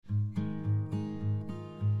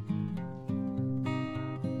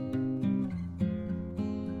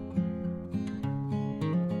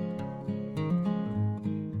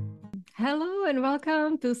Hello and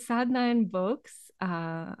welcome to Sadhana and Books.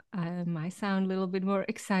 I might sound a little bit more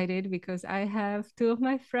excited because I have two of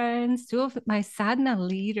my friends, two of my Sadhana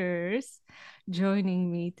leaders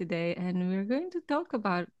joining me today, and we're going to talk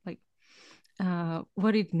about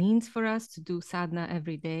what it means for us to do sadhana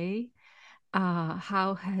every day.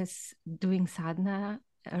 How has doing sadhana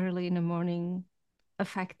early in the morning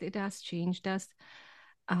affected us, changed us?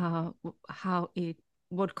 How it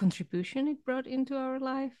what contribution it brought into our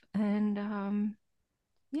life, and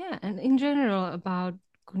yeah, and in general about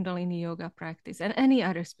Kundalini yoga practice and any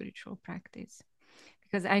other spiritual practice,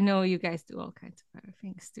 because I know you guys do all kinds of other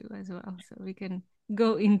things too as well, so we can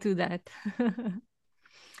go into that.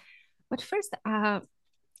 But first, I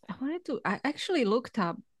actually looked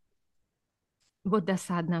up what does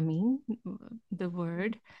sadhana mean, the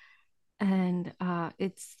word, and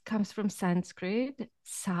it comes from Sanskrit.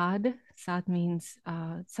 Sad means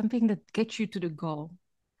something that gets you to the goal.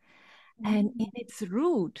 And in its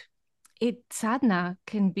root, sadhana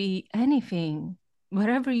can be anything.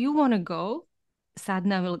 Wherever you want to go,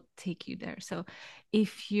 sadhana will take you there. So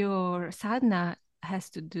if your sadhana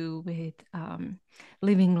has to do with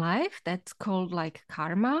living life, that's called like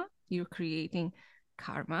karma. You're creating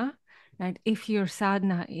karma, right? If your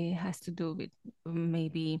sadhana has to do with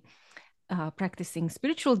maybe practicing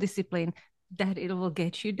spiritual discipline, that it will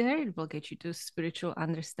get you there. It will get you to spiritual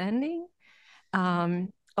understanding.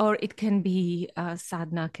 Or it can be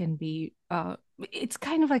sadhana can be it's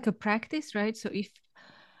kind of like a practice, right? So if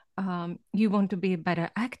you want to be a better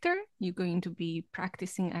actor, you're going to be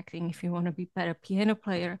practicing acting. If you want to be a better piano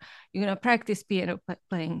player, you're going to practice piano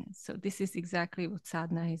playing. So this is exactly what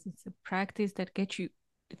sadhana is. It's a practice that gets you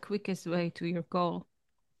the quickest way to your goal.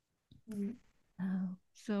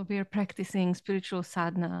 So we are practicing spiritual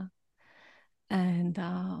sadhana, and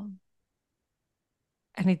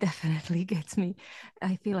it definitely gets me,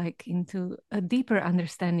 I feel like, into a deeper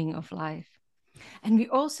understanding of life. And we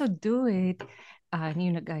also do it, and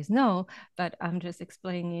you guys know, but I'm just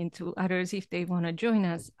explaining it to others if they want to join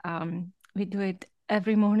us. We do it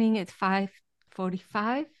every morning at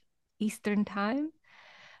 5:45 Eastern time,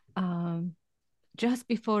 um, just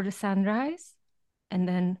before the sunrise, and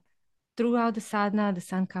then throughout the sadhana, the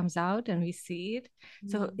sun comes out and we see it.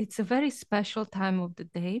 So it's a very special time of the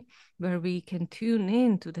day where we can tune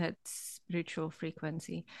in to that spiritual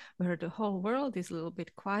frequency, where the whole world is a little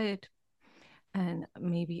bit quiet and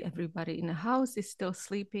maybe everybody in the house is still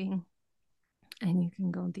sleeping, and you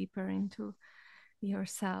can go deeper into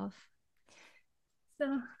yourself.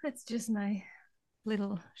 So that's just my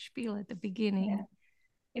little spiel at the beginning. Yeah,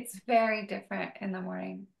 it's very different in the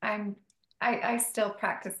morning. I still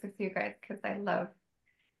practice with you guys because I love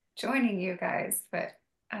joining you guys, but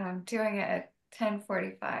doing it at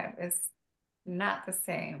 10:45 is not the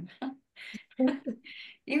same.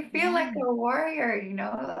 You feel like Yeah. a warrior,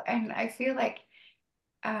 and I feel like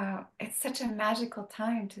it's such a magical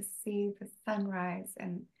time to see the sunrise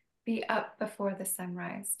and be up before the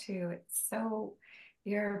sunrise too. It's so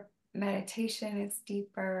your meditation is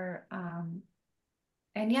deeper.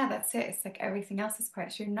 And yeah, that's it. It's like everything else is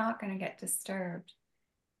quiet. So you're not going to get disturbed.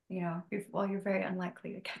 You're very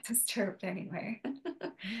unlikely to get disturbed anyway. Yeah.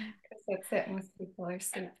 Because that's it. Most people are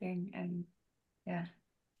sleeping and yeah.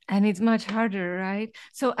 And it's much harder, right?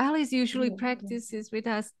 So Alice usually Yeah. practices with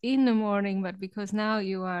us in the morning, but because now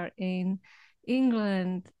you are in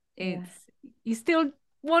England, Yeah. it's you still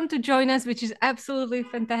want to join us, which is absolutely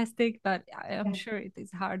fantastic, but I'm Yeah. sure it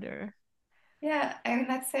is harder. Yeah. I mean,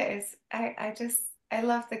 that's it. I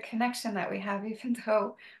love the connection that we have, even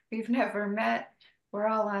though we've never met. We're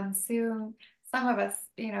all on Zoom. Some of us,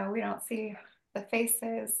 we don't see the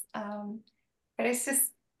faces. But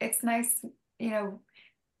it's nice, you know,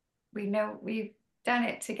 we know we've done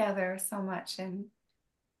it together so much, and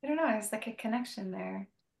I don't know, it's like a connection there.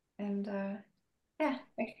 And yeah,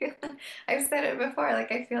 I feel I've said it before,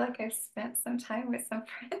 like I feel like I've spent some time with some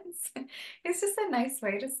friends. It's just a nice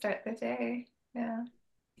way to start the day. Yeah.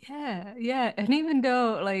 Yeah, yeah. And even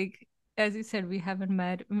though, like, as you said, we haven't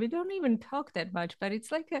met, we don't even talk that much, but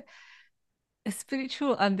it's like a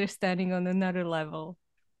spiritual understanding on another level.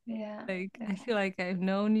 Yeah. Like, Yeah. I feel like I've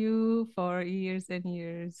known you for years and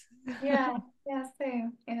years. Yeah. Yeah.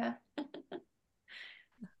 Same. Yeah.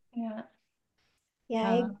 Yeah. Yeah,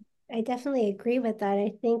 Uh, I definitely agree with that.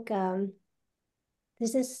 I think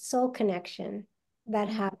there's this soul connection that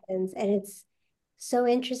happens, and it's so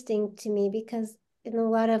interesting to me because in a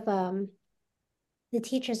lot of the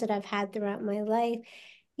teachers that I've had throughout my life,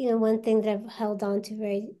 one thing that I've held on to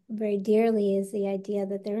very, very dearly is the idea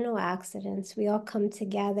that there are no accidents. We all come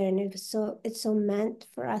together, and it's so meant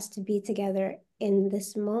for us to be together in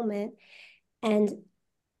this moment. And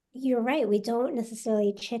you're right. We don't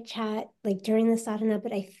necessarily chit chat like during the sadhana,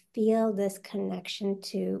 but I feel this connection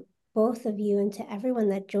to both of you and to everyone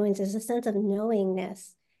that joins. There's a sense of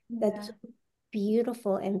knowingness that's Yeah,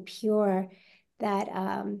 beautiful and pure that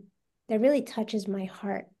that really touches my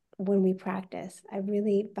heart when we practice. I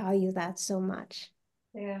really value that so much.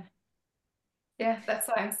 yeah, yeah. That's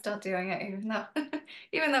why I'm still doing it, even though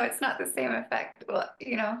even though it's not the same effect. Well,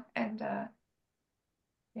 and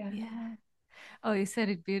yeah, Yeah. Oh, you said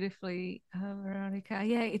it beautifully, Veronica.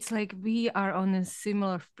 Yeah, it's like we are on a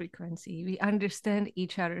similar frequency. We understand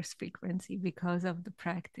each other's frequency because of the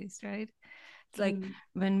practice, right? It's like mm,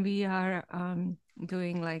 when we are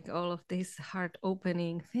doing like all of these heart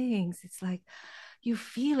opening things, it's like you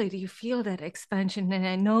feel it, you feel that expansion. And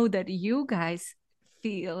I know that you guys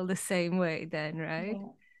feel the same way then, right?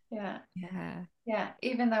 yeah, yeah, Yeah, yeah.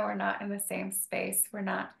 Even though we're not in the same space, we're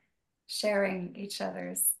not sharing each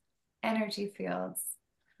other's energy fields,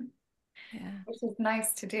 yeah, which is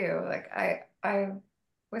nice to do. Like I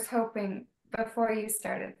was hoping before you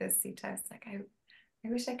started this seat, I was like, I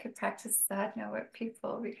wish I could practice sadhana with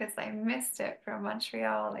people because I missed it from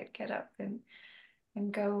Montreal. I'd get up and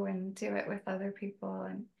go and do it with other people,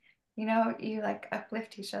 and you like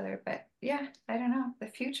uplift each other. But yeah, I don't know. The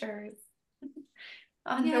future is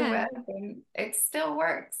on the yeah. web and it still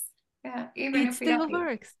works. Yeah, even It if we don't still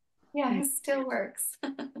works. yeah, it still works.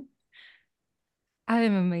 I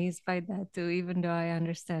am amazed by that too, even though I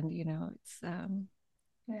understand, it's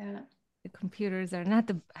Yeah, the computers are not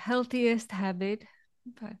the healthiest habit,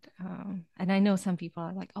 but and I know some people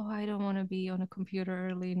are like, oh, I don't want to be on a computer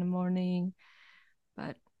early in the morning,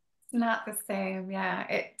 but it's not the same. Yeah,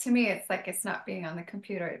 it to me it's like it's not being on the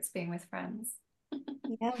computer, it's being with friends.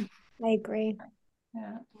 Yeah, I agree.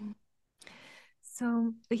 Yeah.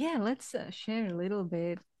 so yeah, let's share a little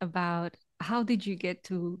bit about how did you get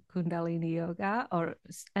to Kundalini yoga, or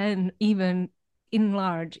and even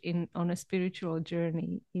enlarge in on a spiritual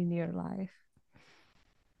journey in your life.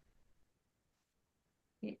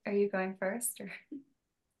 Are you going first or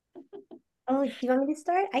Oh, do you want me to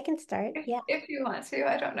start? I can start. Yeah. if you want to,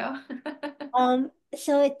 I don't know.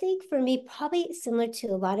 So I think for me, probably similar to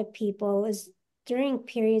a lot of people, is during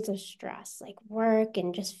periods of stress, like work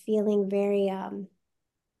and just feeling very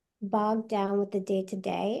bogged down with the day to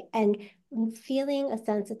day and feeling a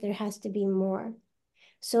sense that there has to be more.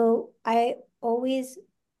 So I always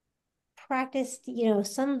practiced,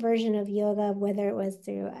 some version of yoga, whether it was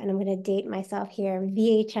through, and I'm going to date myself here,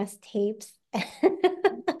 VHS tapes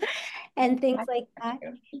and things like that.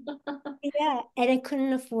 Yeah, and I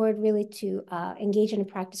couldn't afford really to engage in a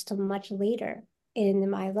practice till much later in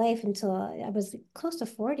my life until I was close to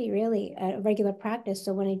 40, really, a regular practice.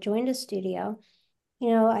 So when I joined a studio,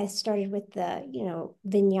 I started with the,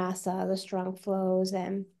 vinyasa, the strong flows,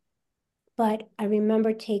 but I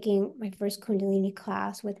remember taking my first Kundalini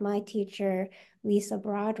class with my teacher, Lisa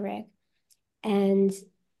Broderick, and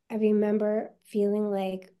I remember feeling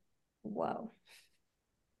like, whoa,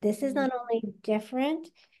 this is not only different,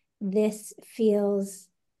 this feels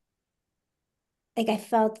like I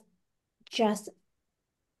felt just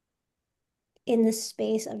in the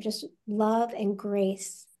space of just love and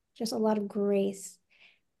grace, just a lot of grace.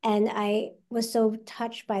 And I was so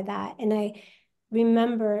touched by that. And I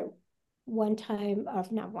remember one time, or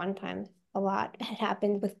not one time, a lot had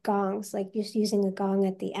happened with gongs, like just using a gong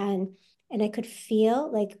at the end. And I could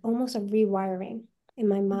feel like almost a rewiring in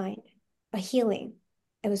my mind, a healing.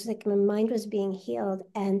 It was like my mind was being healed.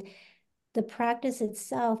 And the practice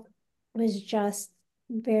itself was just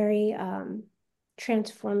very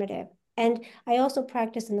transformative. And I also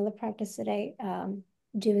practice another practice that I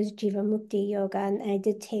do is Jiva Mukti Yoga, and I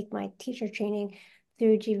did take my teacher training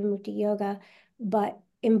through Jiva Mukti Yoga. But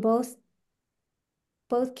in both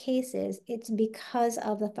cases, it's because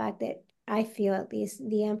of the fact that I feel at least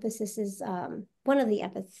the emphasis is one of the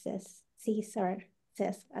emphasis, cis or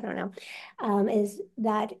cis, I don't know, is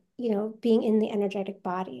that, being in the energetic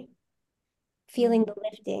body, feeling the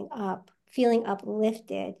lifting up, feeling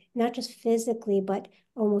uplifted, not just physically, but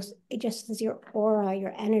almost it just as your aura,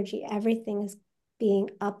 your energy, everything is being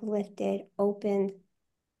uplifted, opened.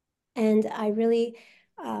 And I really,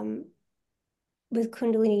 um, with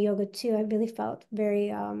Kundalini Yoga too, I really felt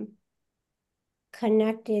very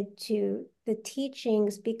connected to the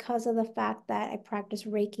teachings because of the fact that I practice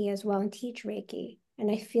Reiki as well and teach Reiki. And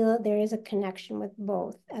I feel that there is a connection with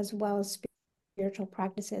both as well as spiritual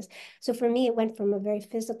practices. So for me, it went from a very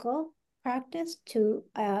physical practice to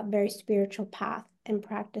a very spiritual path and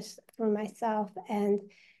practice for myself. And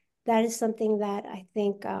that is something that I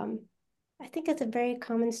think I think it's a very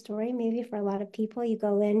common story, maybe for a lot of people. You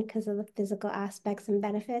go in because of the physical aspects and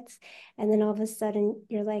benefits, and then all of a sudden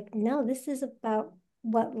you're like, no, this is about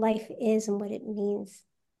what life is and what it means,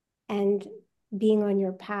 and being on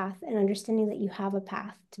your path and understanding that you have a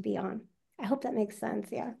path to be on. I hope that makes sense.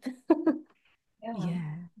 Yeah. Yeah,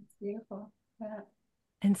 Yeah. it's beautiful. Yeah.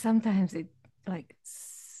 And sometimes it like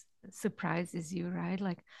surprises you, right?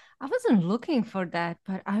 Like, I wasn't looking for that,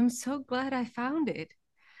 but I'm so glad I found it.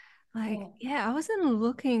 Like, Yeah. yeah, I wasn't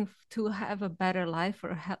looking to have a better life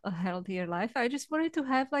or a healthier life. I just wanted to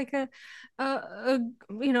have like a,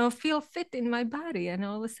 feel fit in my body. And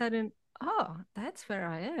all of a sudden, oh, that's where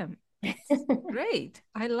I am. It's great.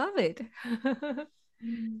 I love it.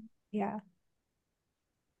 Yeah.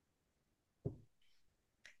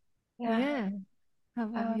 Yeah. Yeah. How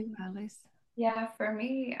about you, Um, Alice? yeah, for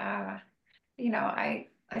me, I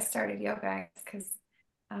started yoga because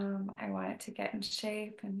I wanted to get in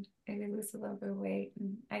shape and maybe lose a little bit of weight.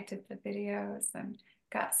 And I did the videos and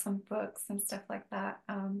got some books and stuff like that.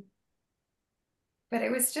 But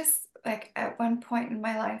it was just like at one point in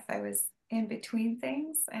my life, I was in between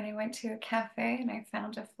things and I went to a cafe and I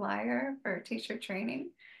found a flyer for teacher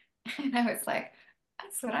training. And I was like,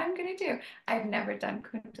 that's what I'm going to do. I've never done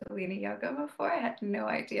Kundalini yoga before. I had no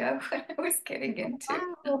idea what I was getting into.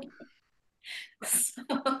 Wow. So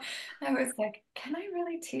I was like, can I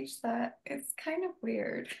really teach that? It's kind of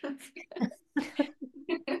weird.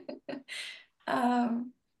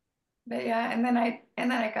 um, but yeah, and then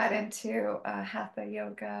I got into hatha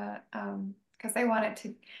yoga because I wanted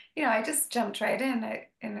to, I just jumped right in.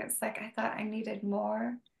 And it's like I thought I needed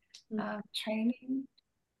more training.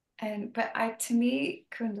 And but I to me,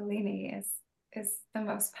 Kundalini is the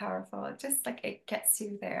most powerful. It just like it gets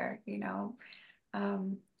you there.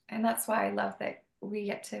 Um, and that's why I love that we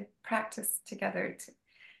get to practice together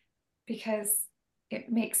because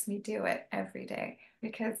it makes me do it every day.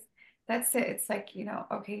 Because that's it. It's like,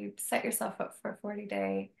 okay, you set yourself up for a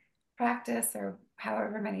 40-day practice or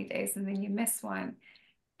however many days, and then you miss one.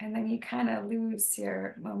 And then you kind of lose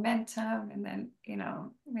your momentum. And then,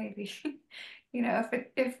 maybe,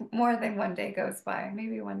 if more than one day goes by,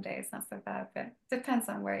 maybe one day is not so bad, but it depends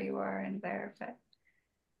on where you are in there. But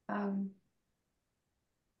um,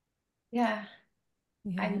 yeah,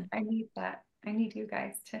 I, Yeah. I need that. I need you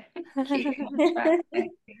guys to keep me on track.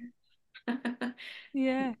 Thank you.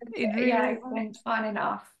 Yeah, it Yeah, really I've been helps. on and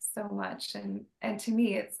off so much, and to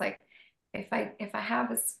me, it's like if I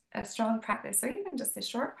have a strong practice or even just a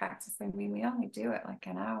short practice. I mean, we only do it like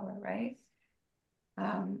an hour, right?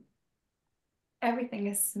 Um, everything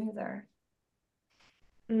is smoother.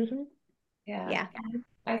 Mm-hmm. Yeah, Yeah.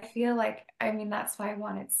 I feel like I mean that's why I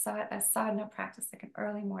wanted a sadhana practice, like an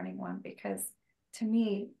early morning one, because to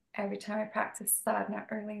me, every time I practice sadhana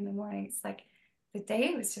early in the morning, it's like the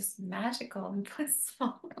day was just magical and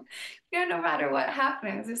blissful. No matter what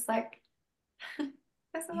happened, it was just like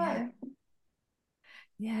doesn't Yeah. matter.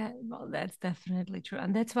 Yeah, well, that's definitely true.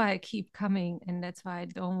 And that's why I keep coming. And that's why I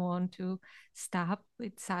don't want to stop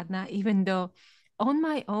with sadhana, even though on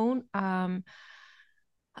my own,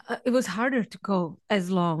 it was harder to go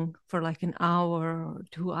as long for like an hour or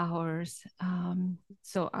 2 hours.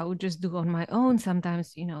 So I would just do on my own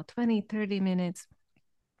sometimes, 20, 30 minutes.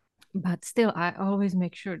 But still, I always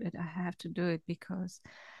make sure that I have to do it because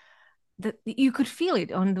that you could feel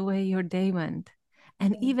it on the way your day went.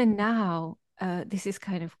 And Yeah, even now, this is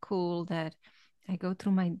kind of cool that I go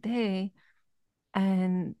through my day,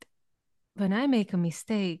 and when I make a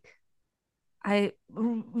mistake, I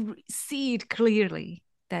see it clearly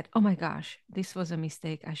that, oh my gosh, this was a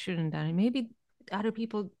mistake. I shouldn't have done it. Maybe other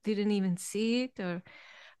people didn't even see it,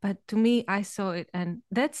 but to me, I saw it. And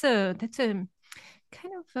that's a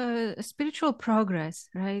kind of a spiritual progress,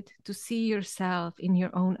 right? To see yourself in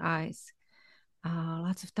your own eyes.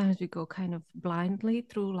 Lots of times we go kind of blindly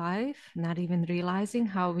through life, not even realizing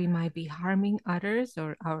how we might be harming others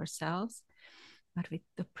or ourselves. But with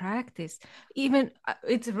the practice, even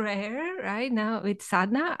it's rare, right? Now with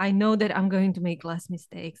sadhana, I know that I'm going to make less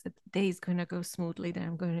mistakes, that the day is going to go smoothly, that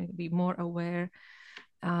I'm going to be more aware.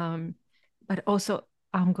 Um, but also,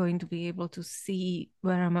 I'm going to be able to see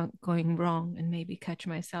where I'm going wrong and maybe catch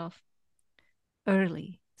myself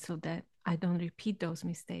early so that I don't repeat those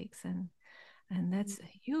mistakes. And that's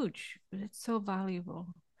huge, but it's so valuable.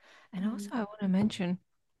 And also, mm, I want to mention,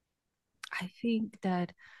 I think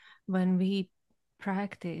that when we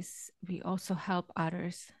practice, we also help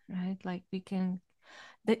others, right? Like we can,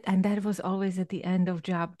 and that was always at the end of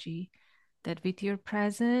Japji, that with your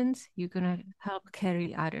presence, you're gonna help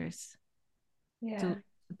carry others yeah,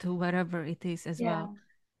 to wherever it is as yeah, well.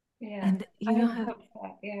 yeah. And I you know how, love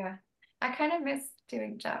that. Yeah, I kind of miss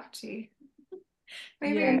doing japji.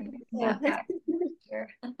 Maybe Yeah, I'm taking yeah, that back next year.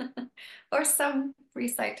 Or some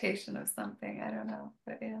recitation of something. I don't know.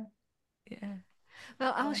 But yeah. yeah.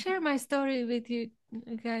 Well, I'll Yeah. share my story with you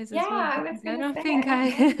guys Yeah, as well I was because I gonna don't say I think don't know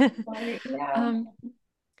this I story. Yeah. um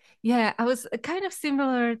yeah, I was kind of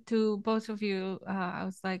similar to both of you. I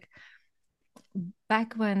was like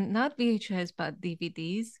back when not VHS but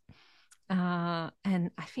DVDs.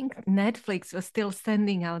 And I think Netflix was still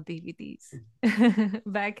sending out DVDs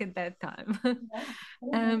back at that time. Yeah.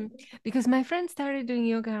 Yeah. um, because my friend started doing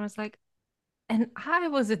yoga, and I was like, and I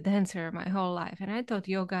was a dancer my whole life, and I thought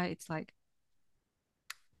yoga, it's like,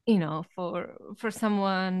 for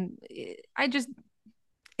someone, I just,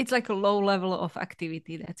 it's like a low level of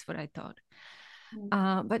activity. That's what I thought.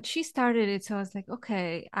 Mm. But she started it, so I was like,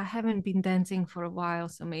 okay, I haven't been dancing for a while,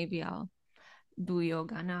 so maybe I'll do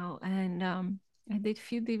yoga now. And I did a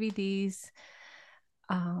few DVDs,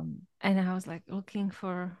 and I was like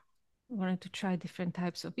wanted to try different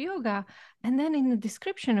types of yoga. And then in the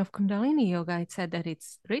description of Kundalini yoga, it said that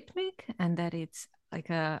it's rhythmic and that it's like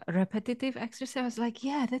a repetitive exercise. I was like,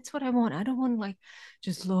 yeah, that's what I want. I don't want like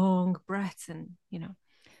just long breaths and.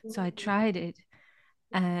 So I tried it,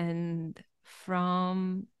 and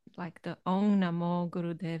from like the Om Namo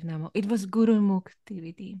Gurudev Namo, it was Guru Mukh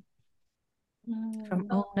DVD. From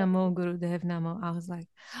Mm. Om Namo Gurudev Namo, I was like,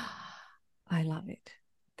 I love it.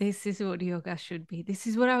 This is what yoga should be. This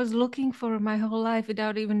is what I was looking for my whole life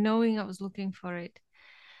without even knowing I was looking for it.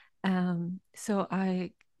 So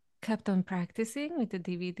I kept on practicing with the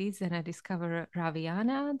DVDs, and I discovered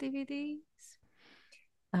Raviana DVDs.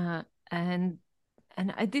 Uh, and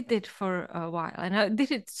and I did it for a while, and I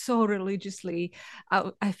did it so religiously.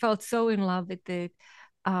 I felt so in love with it.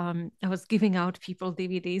 I was giving out people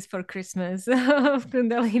DVDs for Christmas of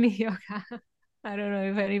Kundalini yoga. I don't know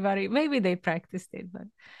if anybody, maybe they practiced it, but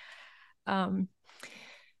um,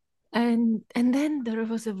 and then there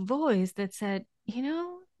was a voice that said,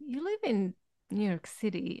 you live in New York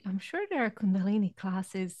City. I'm sure there are Kundalini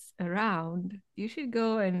classes around. You should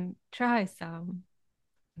go and try some.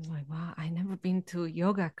 I was like, wow, I never been to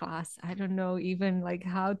yoga class. I don't know even like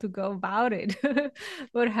how to go about it.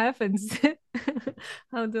 What happens?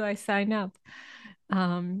 How do I sign up?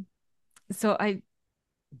 Um, so I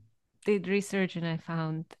did research, and I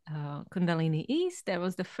found Kundalini East. That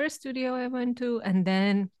was the first studio I went to, and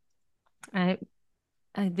then I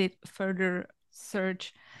I did further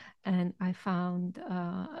search, and I found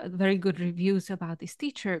very good reviews about this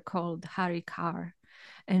teacher called Hari Kar,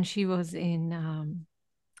 and she was in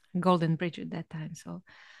Golden Bridge at that time. So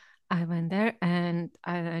I went there, and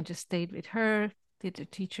I just stayed with her, did a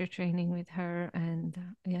teacher training with her, and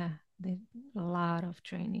yeah, did a lot of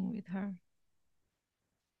training with her.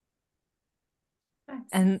 Nice.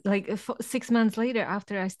 And like 6 months later,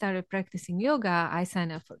 after I started practicing yoga, I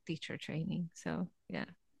signed up for teacher training. So yeah.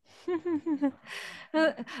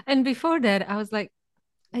 Uh, and before that, I was like,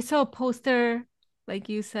 I saw a poster, like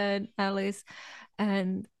you said, Alice,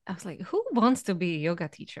 and I was like, who wants to be a yoga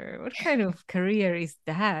teacher? What kind of career is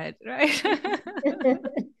that? Right.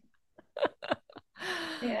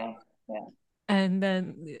 Yeah. Yeah. And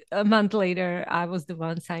then a month later, I was the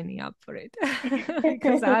one signing up for it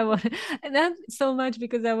because I wanted, and not so much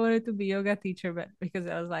because I wanted to be yoga teacher, but because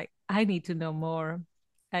I was like, I need to know more.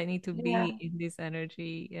 I need to be Yeah. in this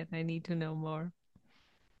energy, and I need to know more.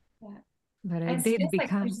 Yeah. But I And it did feels like you're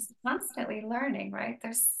become, just constantly learning, right?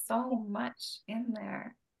 There's so much in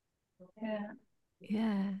there. Yeah.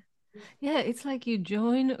 yeah, yeah. It's like you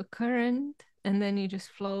join a current, and then you just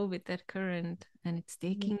flow with that current, and it's Mhm.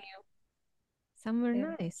 taking you somewhere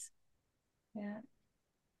Yeah. nice. Yeah.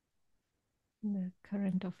 The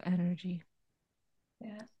current of energy.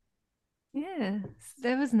 Yeah. Yeah,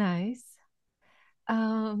 that was nice.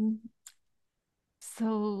 Um,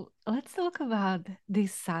 So let's talk about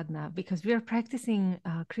this sadhana because we are practicing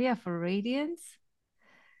Kriya for radiance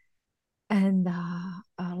and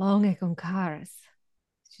long ekonkaras,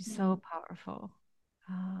 which is so Mhm. powerful.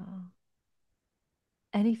 Uh,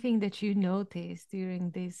 Anything that you notice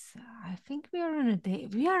during this? I think we are on a day.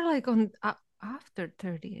 We are like on after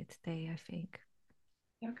 30th day, I think.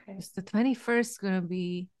 Okay. It's the 21st gonna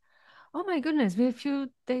be. Oh my goodness, we have a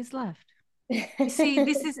few days left. You see,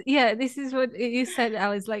 this is what you said. I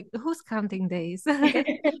was like, who's counting days?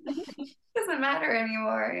 Doesn't matter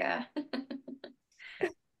anymore. Yeah.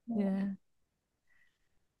 Yeah. Yeah.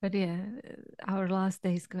 But yeah, our last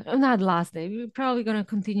day is going, not last day, we're probably going to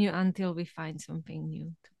continue until we find something new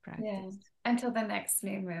to Yeah. practice. Until the next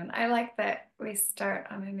new moon. I like that we start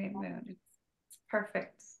on a new moon. It's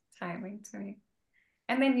perfect timing to me.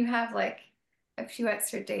 And then you have like a few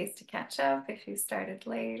extra days to catch up if you started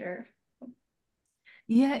late or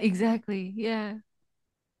Yeah, exactly. Yeah.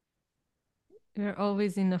 You're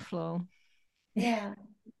always in the flow. Yeah.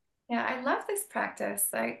 Yeah, I love this practice.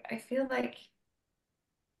 I feel like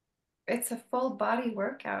it's a full body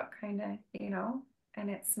workout kind of, and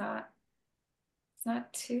it's not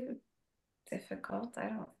too difficult, I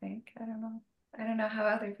don't think. I don't know. I don't know how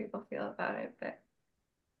other people feel about it, but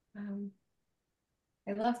um,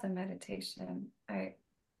 I love the meditation. I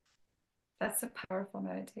That's a powerful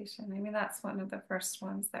meditation. I mean, that's one of the first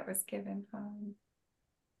ones that was given.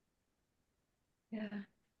 Yeah,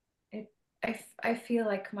 it. I feel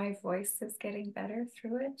like my voice is getting better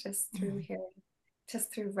through it, just through Mhm. hearing,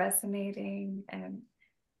 just through resonating, and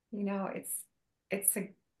it's a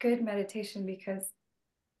good meditation because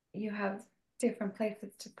you have different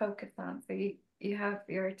places to focus on. So you have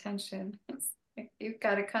your attention. You've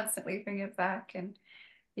got to constantly bring it back, and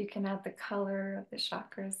you can add the color of the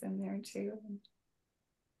chakras in there too.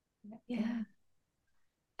 Yeah, Yeah.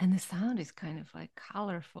 And the sound is kind of like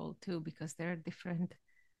colorful too, because there are different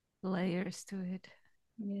layers to it,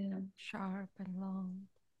 yeah, sharp and long.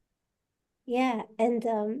 Yeah, and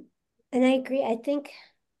I agree. I think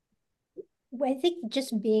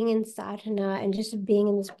just being in sadhana and just being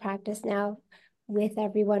in this practice now with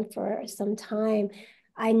everyone for some time,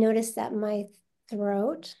 I noticed that my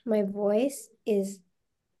throat, my voice is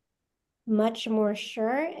much more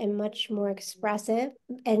sure and much more expressive.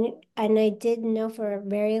 And I did know for a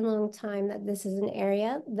very long time that this is an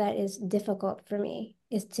area that is difficult for me,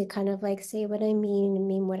 is to kind of like say what I mean and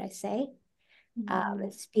mean what I say, mhm,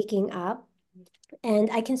 and speaking up. And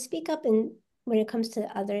I can speak up in when it comes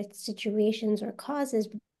to other situations or causes.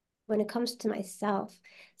 When it comes to myself,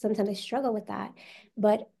 sometimes I struggle with that.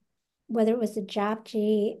 But whether it was the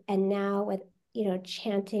Japji and now with,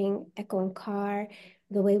 chanting Echo and Car,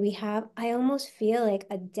 the way we have, I almost feel like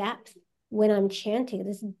a depth when I'm chanting,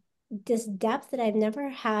 this depth that I've never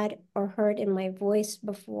had or heard in my voice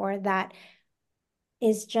before, that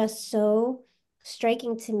is just so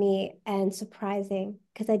striking to me and surprising,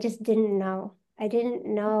 because I just didn't know. I didn't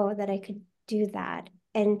know that I could do that.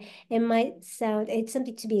 And it might sound, it's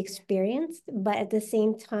something to be experienced, but at the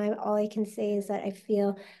same time, all I can say is that I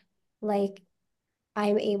feel like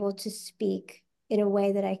I'm able to speak in a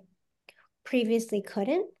way that I previously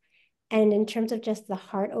couldn't. And in terms of just the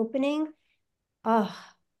heart opening, oh,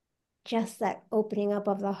 just that opening up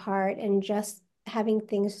of the heart and just having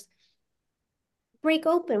things break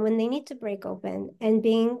open when they need to break open, and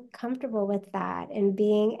being comfortable with that, and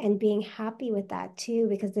being happy with that too,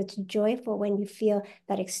 because it's joyful when you feel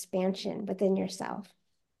that expansion within yourself.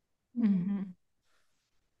 mhm. Hmm.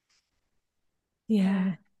 Yeah,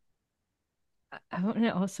 Yeah. I want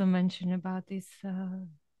to also mention about this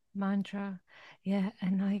mantra. Yeah.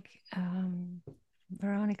 And like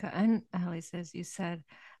Veronica and Alice, as you said,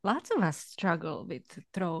 lots of us struggle with the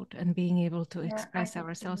throat and being able to yeah, I express do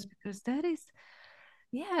ourselves, too. because that is,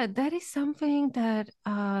 yeah, that is something that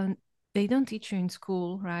they don't teach you in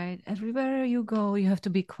school, right? Everywhere you go, you have to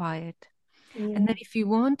be quiet. And then Yeah. if you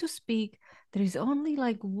want to speak, there is only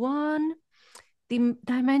like one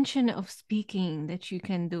dimension of speaking that you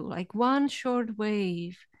can do, like one short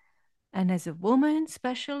wave. And as a woman,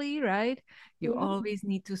 especially, right, you Yeah. always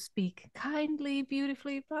need to speak kindly,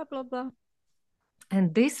 beautifully, blah, blah, blah.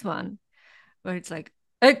 And this one, where it's like,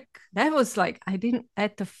 "Ugh," that was like, I didn't,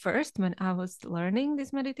 at the first, when I was learning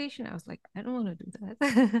this meditation, I was like, I don't want to do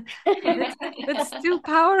that. That's too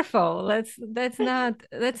powerful.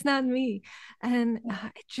 That's not me. And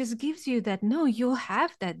it just gives you that, no, you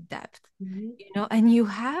have that depth, Mhm. and you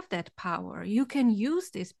have that power. You can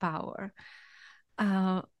use this power.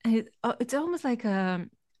 It's almost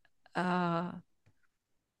uh,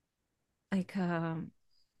 like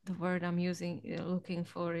the word I'm looking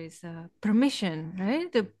for is permission,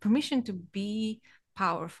 right? The permission to be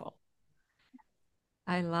powerful.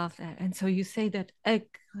 I love that. And so you say that egg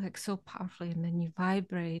like so powerfully, and then you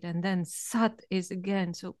vibrate, and then sat is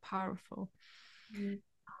again so powerful.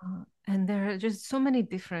 And there are just so many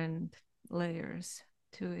different layers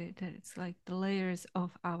to it, that it's like the layers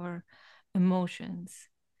of our emotions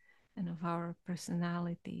and of our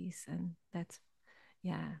personalities. And that's,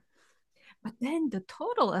 yeah. But then the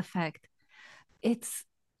total effect, it's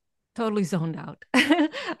totally zoned out.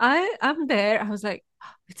 I'm there. I was like,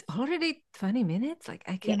 "Oh, it's already 20 minutes. Like,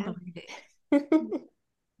 I can't Yeah. believe it."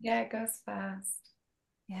 Yeah, it goes fast.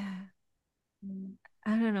 Yeah. Mm,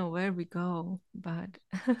 I don't know where we go, but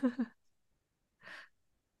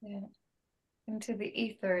yeah, into the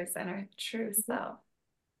ethers and our true self.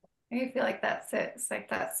 I feel like that's it. It's like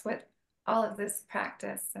that's what all of this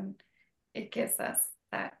practice, and it gives us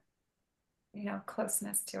that,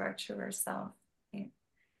 closeness to our truer self.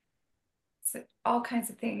 It's so all kinds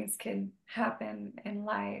of things can happen in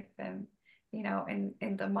life and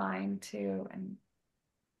in the mind too. And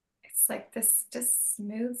it's like this just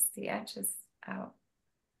smooths the edges out.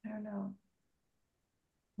 I don't know.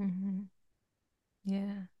 Hmm.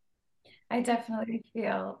 Yeah. I definitely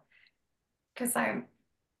feel because I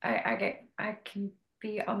can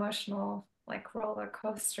be emotional like roller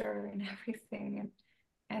coaster and everything,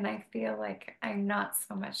 and I feel like I'm not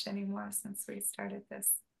so much anymore since we started this.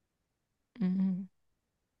 Hmm.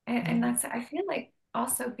 And Yeah. that's, I feel like,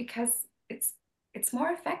 also because it's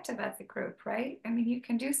more effective as a group, right? I mean, you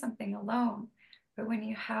can do something alone, but when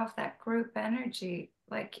you have that group energy,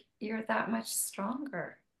 like you're that much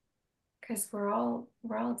stronger because we're all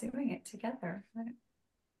doing it together. Right?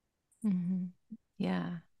 Hmm.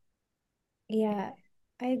 Yeah. Yeah,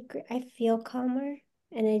 I agree. I feel calmer,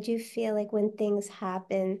 and I do feel like when things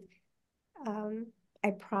happen, um,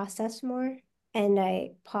 I process more and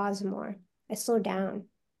I pause more. I slow down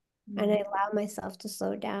and I Mm. allow myself to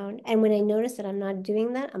slow down. And when I notice that I'm not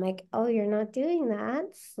doing that, I'm like, oh, you're not doing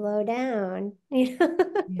that. Slow down. You know?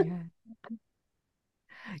 Yeah.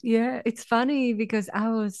 Yeah, it's funny because I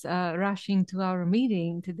was rushing to our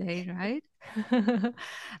meeting today, right?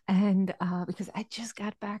 And because I just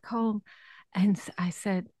got back home and I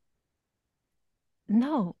said,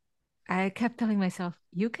 no, I kept telling myself,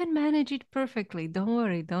 you can manage it perfectly. Don't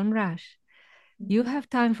worry, don't rush. You Mhm. have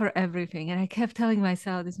time for everything. And I kept telling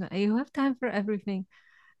myself this, you have time for everything.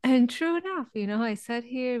 And true enough, I sat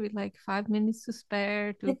here with like 5 minutes to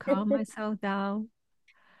spare to calm myself down.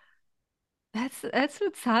 That's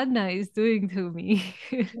what sadhana is doing to me.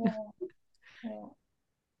 Yeah, yeah.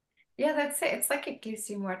 Yeah, that's it. It's like it gives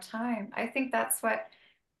you more time. I think that's what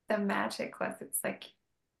the magic was. It's like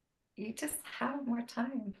you just have more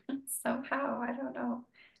time somehow. I don't know.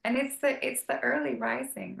 And it's the early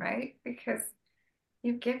rising, right? Because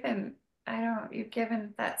you've given, I don't know, you've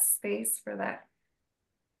given that space for that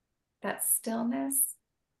stillness,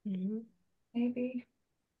 Mhm. maybe.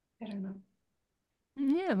 I don't know.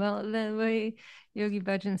 Yeah, well, the way Yogi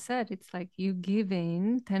Bhajan said, it's like you give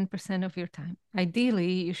in 10% of your time.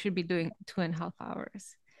 Ideally, you should be doing 2.5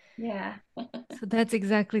 hours. Yeah. So that's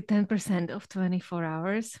exactly 10% of 24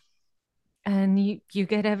 hours. And you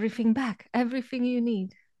get everything back, everything you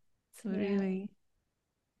need. So Yeah. really,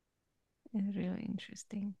 it's really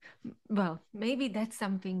interesting. Well, maybe that's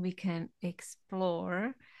something we can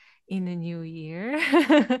explore in the new year.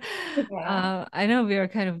 Yeah. I know we are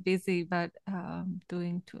kind of busy, but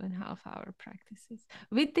doing 2.5 hour practices.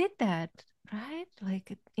 We did that, right?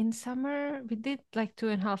 Like in summer, we did like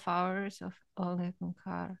 2.5 hours of Olga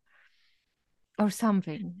Kunkar or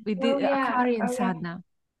something. We Oh did yeah. Aquarian Oh yeah. sadhana.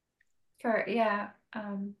 Yeah.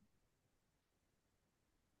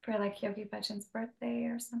 For like Yogi Bhajan's birthday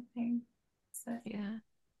or something. So, Yeah,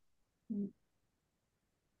 mm,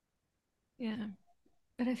 yeah.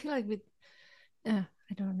 But I feel like with, I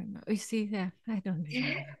don't remember. You see, yeah, I don't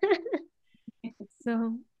remember.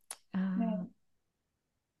 So, yeah. uh,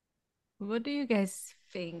 what do you guys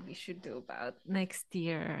think we should do about next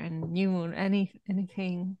year and new moon?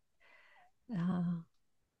 Anything? Uh,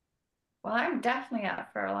 Well, I'm definitely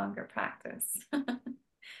up for a longer practice. I'm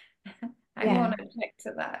Yeah. gonna stick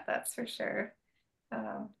to that, that's for sure.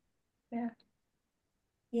 Um, yeah.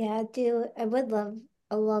 Yeah, I do. I would love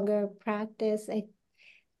a longer practice.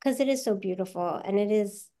 Because it is so beautiful and it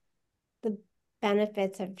is the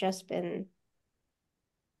benefits have just been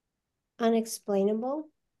unexplainable,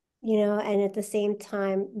 and at the same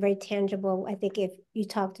time, very tangible. I think if you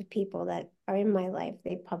talk to people that are in my life,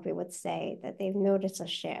 they probably would say that they've noticed a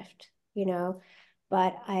shift.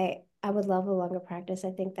 But I would love a longer practice.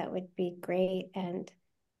 I think that would be great. And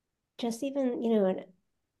just even, and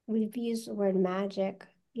we've used the word magic,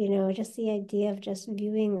 just the idea of just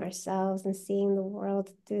viewing ourselves and seeing the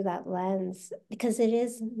world through that lens, because it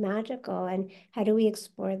is magical. And how do we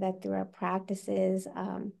explore that through our practices?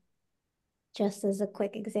 Just as a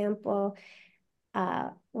quick example,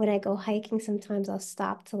 when I go hiking, sometimes I'll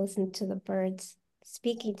stop to listen to the birds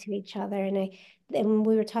speaking to each other. And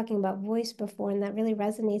we were talking about voice before, and that really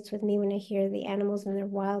resonates with me when I hear the animals in their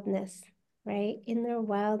wildness, right? In their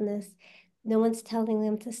wildness, no one's telling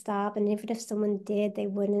them to stop. And even if someone did, they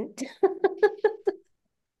wouldn't.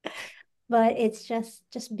 But it's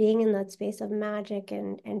just being in that space of magic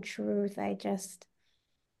and truth.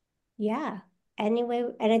 Yeah. Anyway,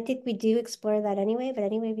 and I think we do explore that anyway, but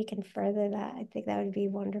anyway, we can further that. I think that would be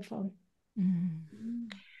wonderful. mm,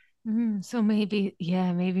 Mm. so maybe,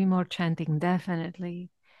 yeah, maybe more chanting, definitely.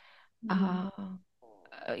 Mhm.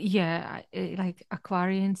 Uh, yeah, like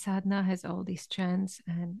Aquarian sadhana has all these chants,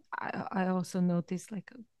 and I also noticed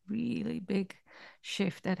like a really big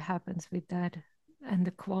shift that happens with that, and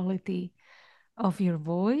the quality of your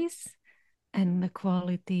voice and the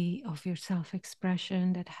quality of your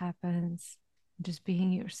self-expression that happens just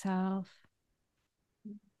being yourself.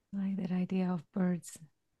 Like that idea of birds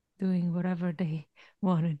doing whatever they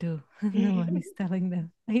want to do. No one is telling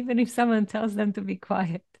them, even if someone tells them to be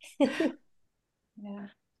quiet. Yeah.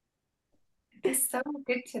 It's so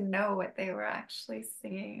good to know what they were actually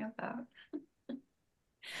singing about.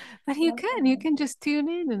 But Love you that. can just tune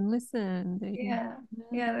in and listen. Yeah.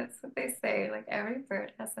 Yeah, that's what they say. Like every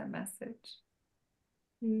bird has a message.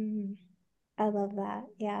 Mm, I love that.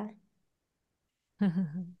 Yeah.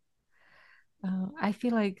 I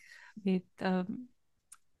feel like with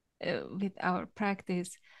our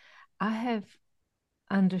practice, I have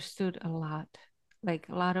understood a lot, like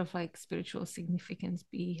a lot of like spiritual significance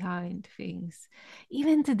behind things.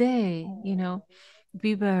 Even today,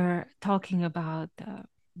 we were talking about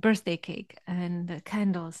birthday cake and the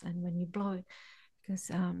candles, and when you blow it,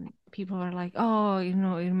 because people are like, oh, you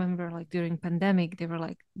remember like during pandemic, they were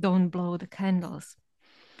like, don't blow the candles.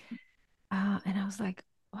 And I was like,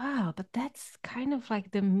 wow, but that's kind of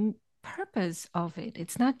like the purpose of it.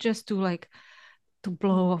 It's not just to like to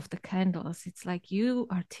blow off the candles. It's like you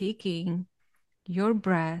are taking your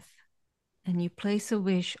breath and you place a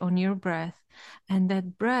wish on your breath, and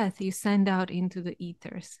that breath you send out into the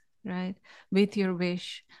ethers, right? With your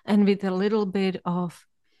wish and with a little bit of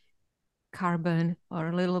carbon or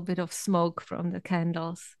a little bit of smoke from the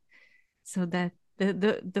candles, so that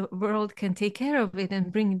the world can take care of it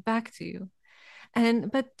and bring it back to you.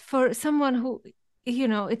 And but for someone who,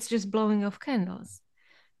 it's just blowing off candles,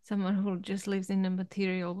 someone who just lives in a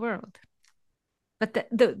material world, but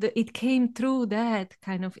it came through that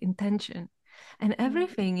kind of intention, and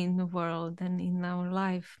everything in the world and in our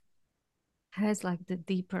life has like the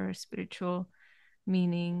deeper spiritual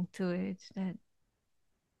meaning to it that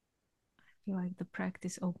I feel like the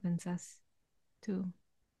practice opens us to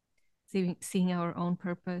seeing our own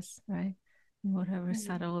purpose, right, in whatever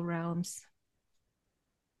subtle realms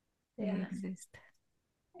they Yeah. exist.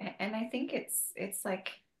 And I think it's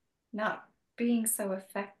like not being so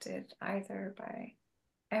affected either by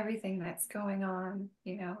everything that's going on,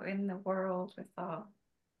 in the world with all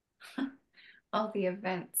the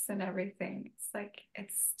events and everything. It's like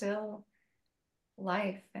it's still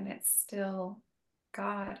life and it's still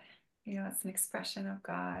God. It's an expression of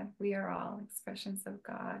God. We are all expressions of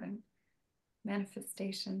God and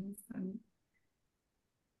manifestations. And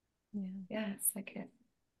Yeah. yeah, it's like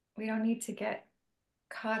we don't need to get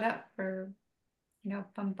caught up or,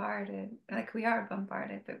 bombarded. Like we are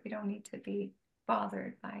bombarded, but we don't need to be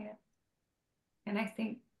bothered by it. And I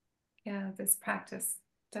think, yeah, this practice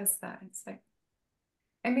does that. It's like,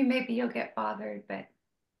 I mean, maybe you'll get bothered, but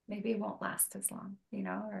maybe it won't last as long,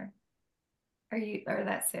 or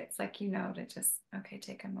that's it. It's like, to just, okay,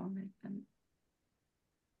 take a moment and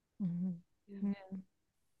Mm-hmm. yeah.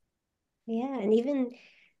 Yeah. Yeah. And even,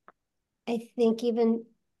 I think even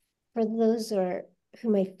for those who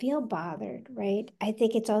might feel bothered, right? I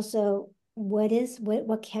think it's also what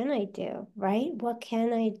can I do, right? What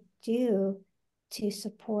can I do to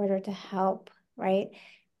support or to help, right?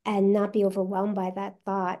 And not be overwhelmed by that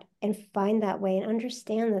thought and find that way and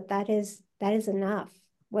understand that is enough.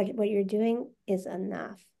 What you're doing is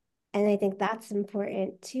enough. And I think that's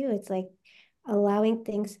important too. It's like allowing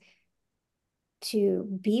things to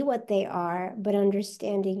be what they are, but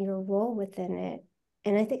understanding your role within it.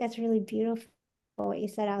 And I think that's really beautiful what you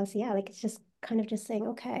said, Alice. Yeah, like it's just kind of just saying,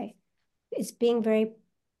 okay, it's being very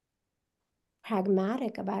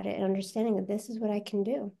pragmatic about it and understanding that this is what I can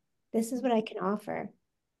do. This is what I can offer.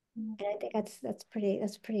 And I think that's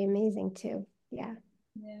pretty amazing too. Yeah.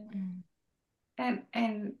 Yeah. Mm.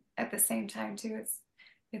 And at the same time too,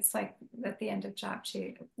 it's like at the end of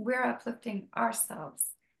Japji, we're uplifting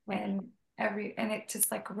ourselves Right. and it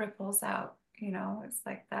just like ripples out, it's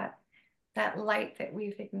like that light that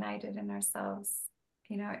we've ignited in ourselves,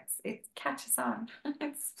 it catches on,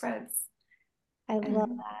 it spreads. I love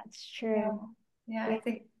And that. It's yeah, true. yeah, I Yeah.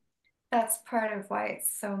 think that's part of why it's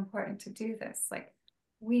so important to do this. Like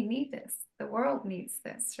we need this, the world needs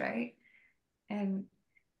this, right? And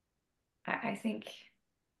I think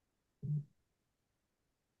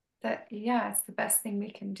that, yeah, it's the best thing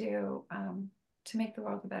we can do, to make the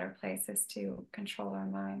world a better place is to control our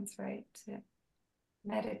minds, right? To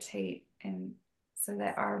meditate and so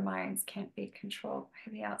that our minds can't be controlled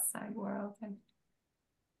by the outside world. And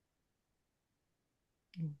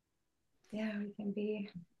Mm. yeah, we can be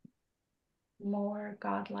more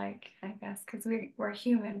godlike, I guess, because we're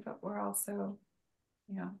human, but we're also,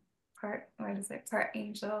 part, what is it, part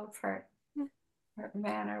angel, part Yeah. part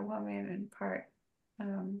man or woman and part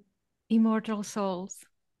um Immortal souls.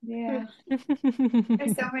 yeah.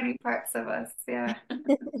 There's so many parts of us. Yeah.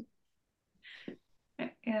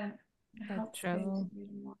 Yeah. It That helps me to travel.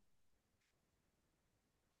 read more.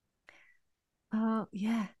 Oh,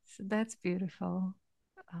 yes, that's beautiful.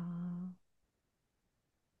 Uh,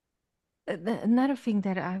 Another thing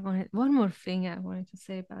that I wanted, one more thing I wanted to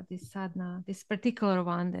say about this sadhana, this particular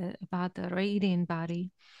one about the radiant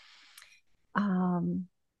body. Um,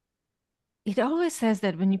 it always says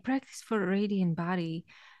that when you practice for a radiant body,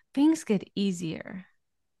 things get easier.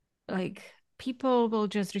 Like people will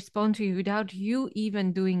just respond to you without you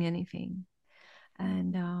even doing anything.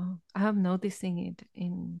 And I'm noticing it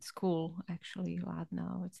in school actually a lot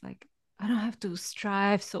now. It's like I don't have to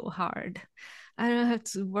strive so hard. I don't have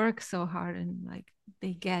to work so hard, and like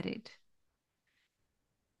they get it,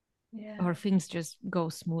 Yeah. or things just go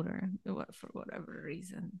smoother for whatever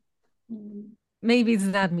reason. Mm. Maybe it's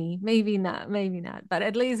not me, maybe not, but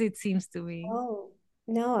at least it seems to be. Oh,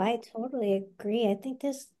 no, I totally agree. I think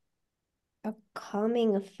there's a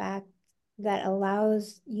calming effect that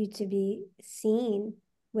allows you to be seen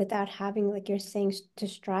without having, like you're saying, to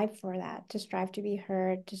strive for that, to strive to be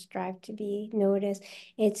heard, to strive to be noticed.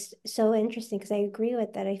 It's so interesting because I agree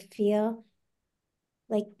with that. I feel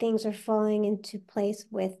like things are falling into place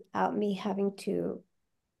without me having to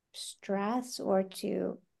stress or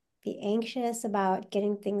to be anxious about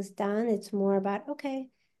getting things done. It's more about, okay,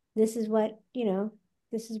 this is what,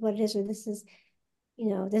 this is what it is, or this is,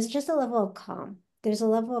 there's just a level of calm. There's a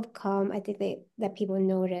level of calm I think that people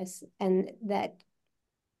notice and that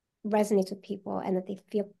resonates with people and that they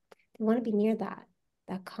feel they want to be near that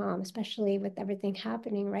calm, especially with everything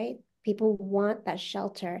happening, right? People want that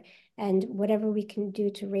shelter and whatever we can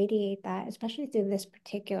do to radiate that, especially through this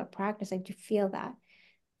particular practice, I do feel that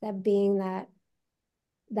being that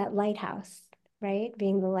lighthouse, right?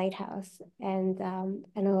 Being the lighthouse and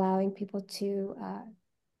allowing people to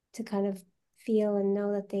kind of feel and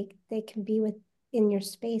know that they can be within your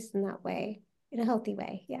space in that way, in a healthy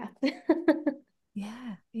way. Yeah.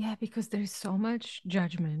 Yeah, yeah, because there's so much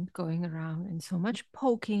judgment going around and so much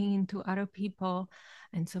poking into other people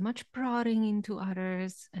and so much prodding into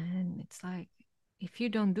others. And it's like, if you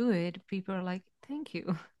don't do it, people are like, thank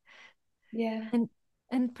you. Yeah.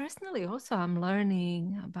 And personally also I'm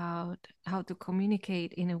learning about how to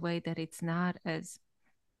communicate in a way that it's not as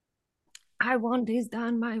I want this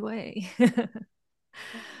done my way,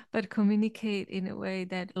 but communicate in a way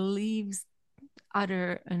that leaves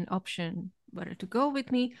other an option whether to go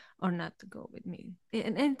with me or not to go with me,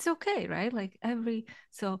 and it's okay, right? Like every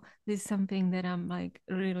so this is something that I'm like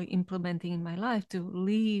really implementing in my life to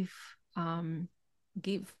leave,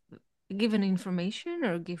 give give an information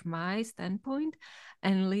or give my standpoint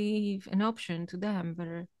and leave an option to them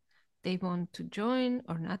whether they want to join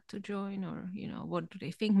or not to join, or what do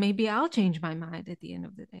they think. Maybe I'll change my mind at the end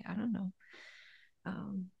of the day, I don't know.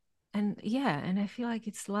 um, and yeah, and I feel like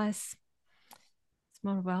it's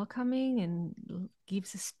more welcoming and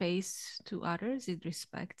gives a space to others. It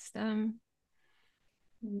respects them.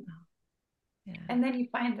 Mm. Oh, yeah. And then you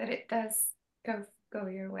find that it does go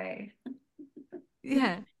your way.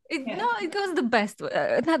 Yeah. No, Yeah. it goes the best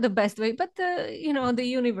way, not the best way, but the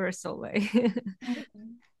universal way.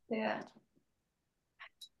 Mhm. Yeah.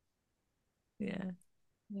 Yeah.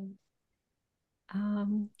 Mm.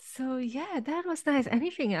 So yeah, that was nice.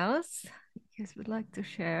 Anything else you guys would like to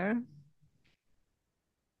share?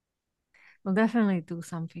 We'll definitely do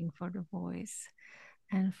something for the voice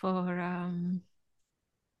and for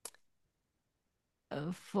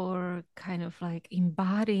kind of like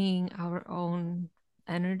embodying our own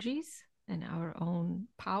energies and our own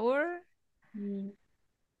power. Mm.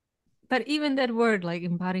 But even that word, like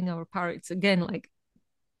embodying our power, it's again like,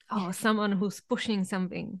 oh, someone who's pushing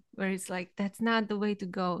something where it's like, that's not the way to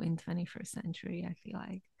go in 21st century, I feel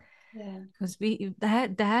like. Yeah. Because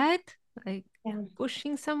that like Yeah.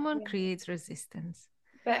 pushing someone Yeah. creates resistance.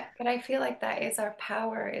 But I feel like that is our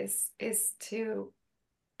power is to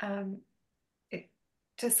um it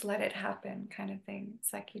just let it happen kind of thing.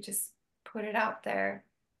 It's like you just put it out there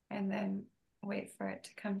and then wait for it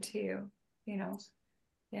to come to you, you know.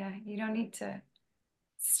 Yeah, you don't need to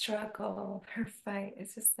struggle or fight.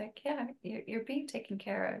 It's just like, yeah, you're being taken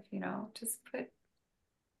care of, you know. Just put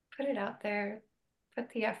it out there, put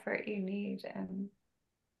the effort you need and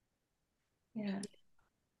yeah.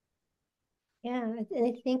 Yeah. And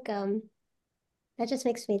I think that just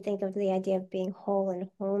makes me think of the idea of being whole and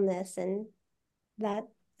wholeness and that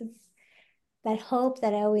that hope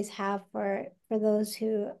that I always have for those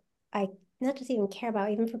who I not just even care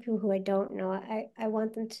about, even for people who I don't know. I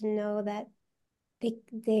want them to know that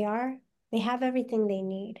they are they have everything they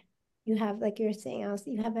need. You have, like you're saying, Alice,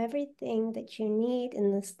 you have everything that you need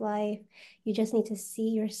in this life. You just need to see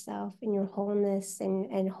yourself in your wholeness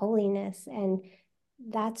and holiness. And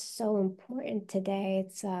that's so important today.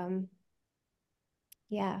 It's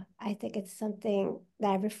yeah, I think it's something that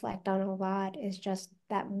I reflect on a lot, is just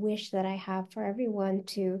that wish that I have for everyone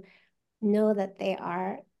to know that they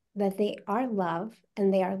are love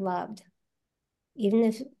and they are loved, even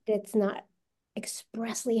if it's not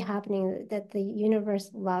expressly happening, that the universe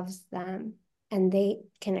loves them and they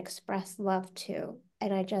can express love too.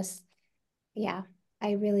 And I just, yeah,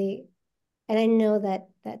 I really, and I know that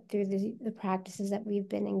through the practices that we've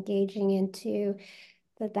been engaging into,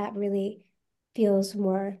 that really feels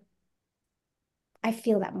more, I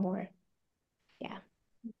feel that more. Yeah.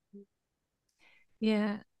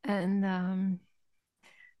 Yeah. And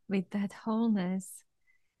with that wholeness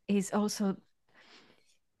is also,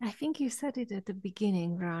 I think you said it at the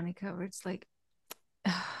beginning, Veronica, where it's like,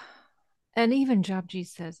 and even Japji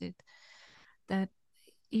says it, that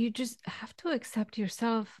you just have to accept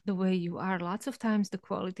yourself the way you are. Lots of times, the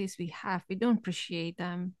qualities we have, we don't appreciate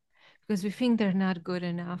them because we think they're not good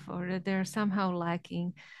enough or that they're somehow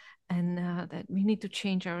lacking, and that we need to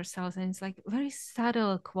change ourselves. And it's like very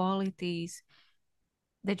subtle qualities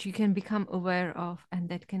that you can become aware of and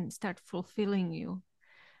that can start fulfilling you.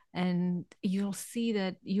 And you'll see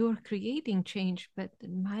that you're creating change, but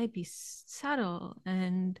it might be subtle,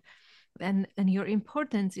 and your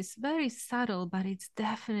importance is very subtle, but it's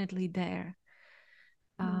definitely there.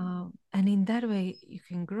 And in that way you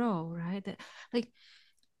can grow, right? Like,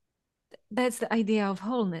 that's the idea of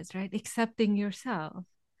wholeness, right? Accepting yourself.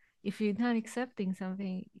 If you're not accepting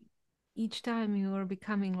something, each time you are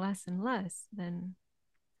becoming less and less than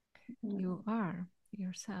Mm. you are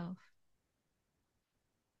yourself.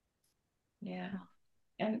 Yeah.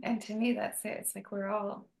 And to me that's it. It's like we're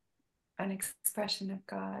all an expression of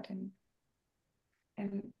God, and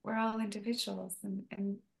we're all individuals,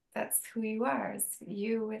 and that's who you are, is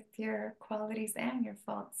you with your qualities and your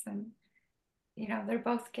faults, and they're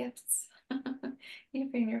both gifts.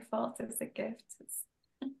 Even your fault is a gift. It's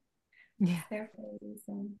Yeah, there for a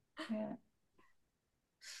reason. Yeah.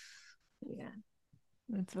 yeah,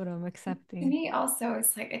 that's what I'm To accepting. me also,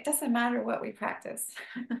 it's like it doesn't matter what we practice.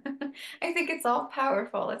 I think it's all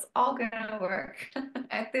powerful. It's all gonna work.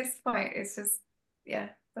 At this point, it's just, yeah,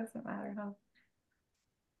 doesn't matter how.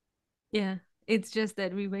 Yeah, it's just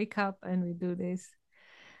that we wake up and we do this.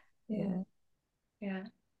 Yeah, Yeah, yeah.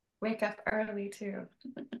 Wake up early too.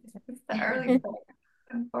 It's the early part.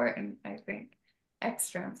 Important, I think.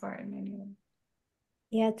 Extra important anyway.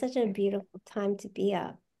 Yeah, it's such a beautiful time to be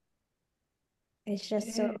up. It's It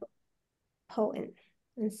just so is. potent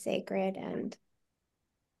and sacred. And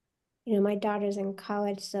my daughter's in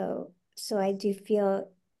college, so I do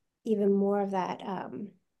feel even more of that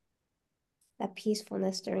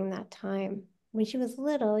peacefulness during that time. When she was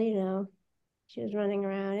little, she was running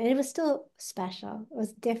around and it was still special. It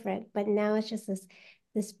was different, but now it's just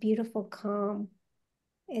this beautiful calm.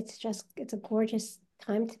 It's a gorgeous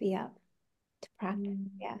time to be up, to practice. Mm,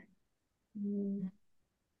 Yeah. mm.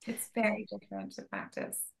 It's yeah, very different to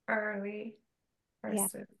practice early Yeah.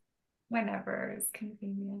 versus whenever is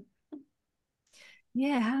convenient.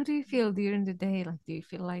 yeah. How do you feel during the day? Like, do you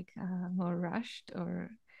feel like more rushed, or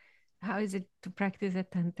how is it to practice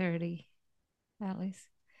at 10:30, Alice?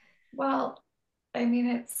 Well, I mean,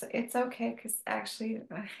 it's okay because actually,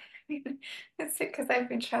 it's because I've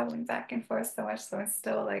been traveling back and forth so much, so I'm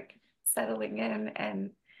still like settling in,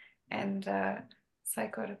 and so I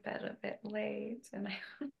go to bed a bit late and I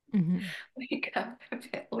Mm-hmm. wake up a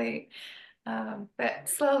bit late. But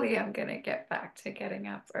slowly I'm gonna get back to getting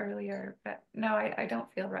up earlier. But no, I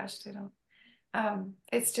don't feel rushed. I don't.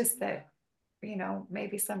 It's just that,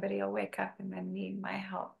 maybe somebody will wake up and then need my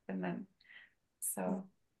help, and then so.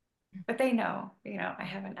 But they know, I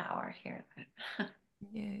have an hour here that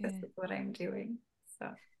Yeah, this yeah. is what I'm doing.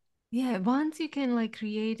 So Yeah, once you can like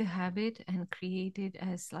create a habit and create it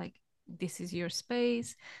as like this is your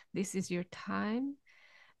space, this is your time,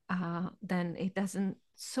 then it doesn't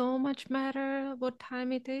so much matter what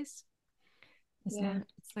time it is. As yeah. long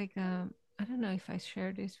it's like I don't know if I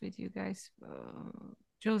share this with you guys.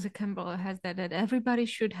 Joseph Campbell has that everybody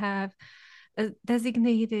should have a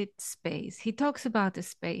designated space. He talks about the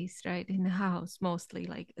space, right, in the house mostly,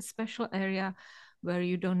 like a special area where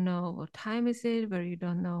you don't know what time is it, where you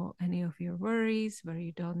don't know any of your worries, where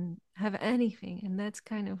you don't have anything. And that's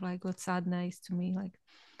kind of like what sadhana is to me. Like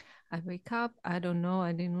I wake up, I don't know,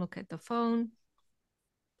 I didn't look at the phone.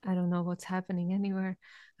 I don't know what's happening anywhere.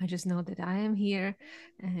 I just know that I am here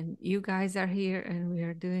and you guys are here and we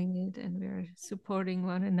are doing it and we are supporting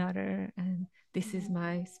one another. And this is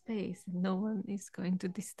my space and no one is going to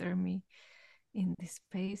disturb me in this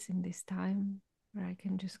space, in this time where I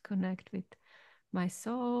can just connect with my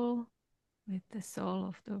soul, with the soul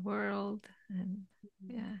of the world. And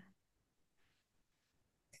yeah.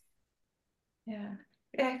 Yeah.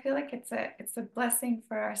 Yeah, I feel like it's a blessing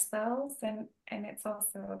for ourselves, and it's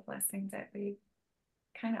also a blessing that we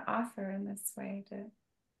kind of offer in this way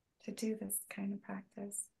to do this kind of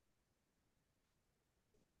practice.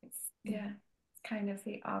 It's Yeah. yeah, it's kind of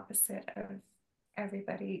the opposite of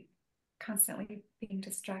everybody constantly being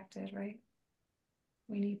distracted, right?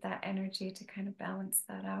 We need that energy to kind of balance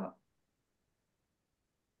that out.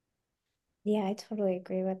 Yeah, I totally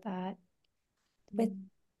agree with that. With Mm.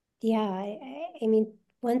 yeah, I mean,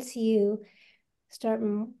 once you start,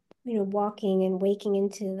 walking and waking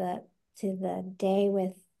into the day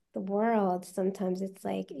with the world, sometimes it's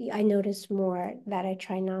like I notice more that I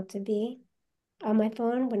try not to be on my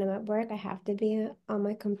phone when I'm at work. I have to be on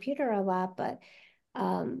my computer a lot, but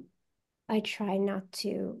um, I try not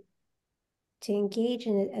to engage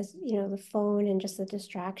in it as, the phone and just the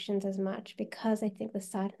distractions as much because I think the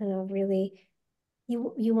sadhana really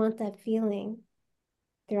you want that feeling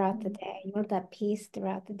throughout the Mm. day. You want that peace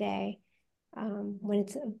throughout the day, when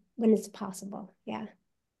it's possible. Yeah.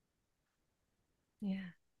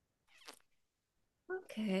 Yeah.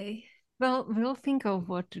 Okay. Well, we'll think of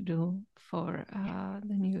what to do for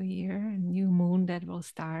the new year and new moon that will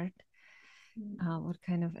start. Mm. What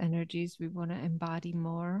kind of energies we want to embody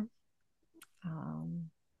more.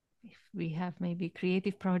 Um, if we have maybe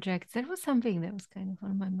creative projects, that was something that was kind of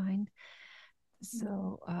on my mind. Mm.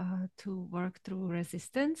 So to work through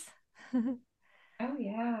resistance, Oh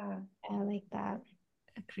yeah. I like that.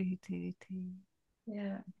 creativity.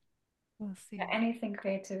 Yeah. We'll Yeah, see. anything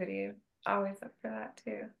creativity, always up for that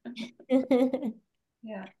too.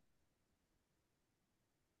 Yeah.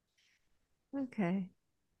 Okay.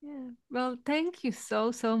 Yeah. Well, thank you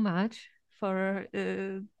so, so much for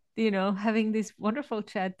having this wonderful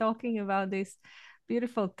chat, talking about this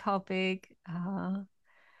beautiful topic.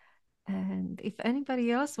 And if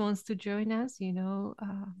anybody else wants to join us,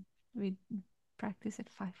 we practice at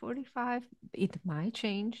 5:45. It might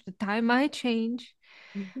change. The time might change.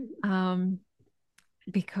 Um,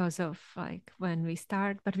 because of like when we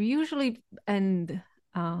start, but we usually end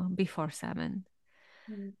before 7.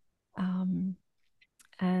 Mm. Um,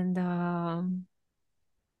 and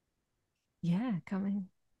yeah, come and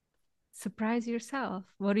surprise yourself.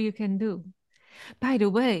 What you can do. By the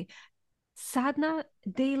way, sadhana,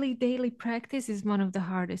 daily practice is one of the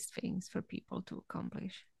hardest things for people to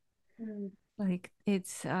accomplish. Mm. Like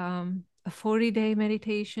it's a 40-day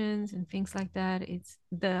meditations and things like that. It's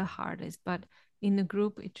the hardest, but in the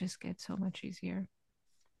group, it just gets so much easier.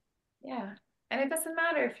 Yeah. And it doesn't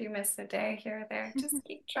matter if you miss a day here or there, just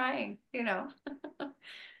keep trying. Yeah.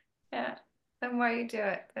 The more you do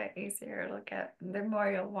it, the easier it'll get, the more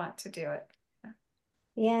you'll want to do it.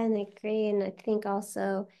 Yeah, and I agree. And I think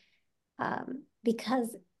also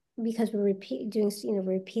because we're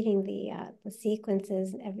repeating the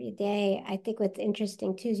sequences every day, I think what's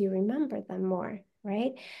interesting too is you remember them more,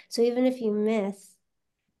 right? So even if you miss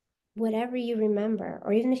whatever you remember,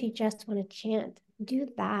 or even if you just want to chant, do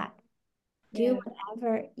that. Do Yeah.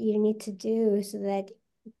 whatever you need to do so that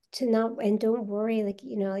to not and don't worry, like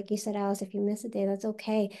you said, Alice, if you miss a day, that's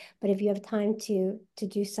okay. But if you have time to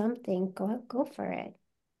do something, go for it.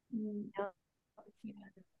 Mm. Yeah.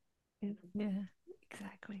 Yeah,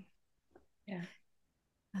 exactly. Yeah.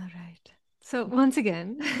 All right. So once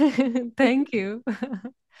again, thank you.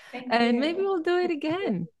 Thank And maybe you. we'll do it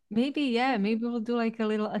again. Maybe, yeah, maybe we'll do like a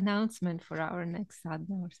little announcement for our next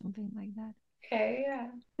sadhana or something like Okay. Yeah.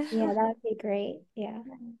 Yeah, that would be great. Yeah.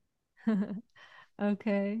 that.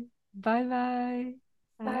 Okay. Bye bye.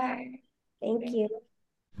 Bye. Bye. Thank Thank you.